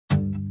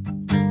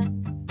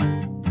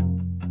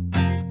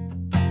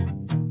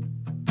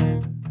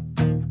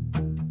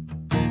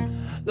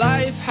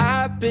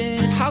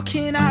How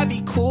can I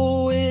be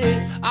cool with it?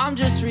 I'm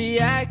just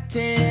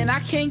reacting. I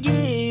can't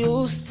get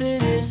used to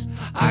this.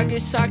 I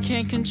guess I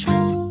can't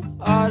control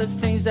all the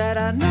things that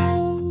I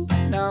know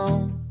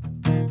now.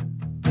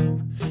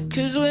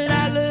 Cause when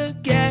I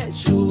look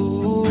at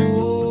you,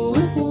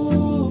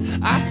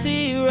 I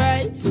see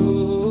right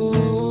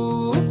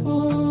through,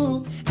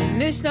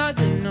 and it's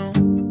nothing new.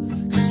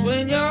 Cause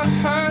when you're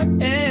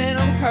hurting,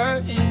 I'm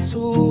hurting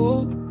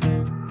too.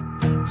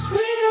 Cause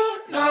we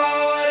don't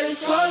know what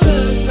it's gonna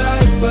look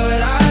like,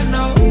 but I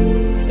know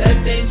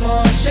that things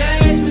won't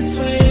change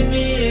between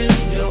me and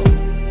you.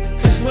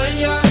 Cause when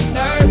you're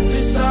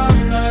nervous,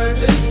 I'm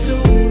nervous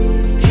too.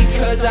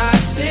 Because I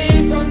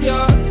see from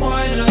your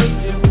point of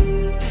view.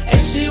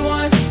 And she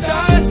wants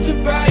stars to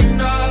brighten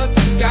up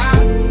the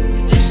sky,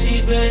 and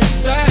she's been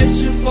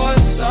searching for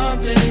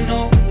something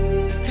new.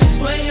 Cause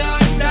when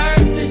you're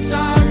nervous,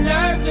 I'm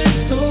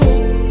nervous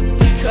too.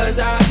 Because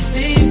I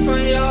see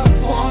from your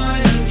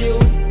point of view.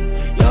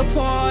 Your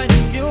point of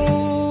view.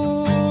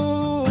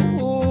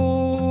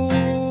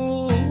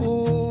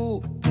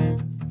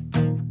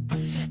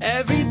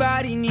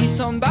 Everybody needs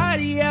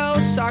somebody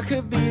else. I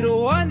could be the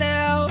one to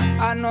help.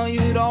 I know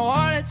you don't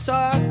wanna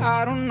talk.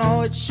 I don't know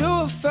what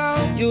you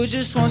felt. You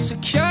just want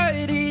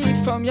security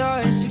from your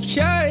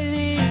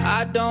insecurity.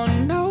 I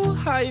don't know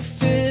how you're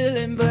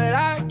feeling, but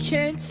I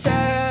can't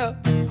tell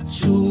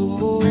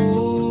you.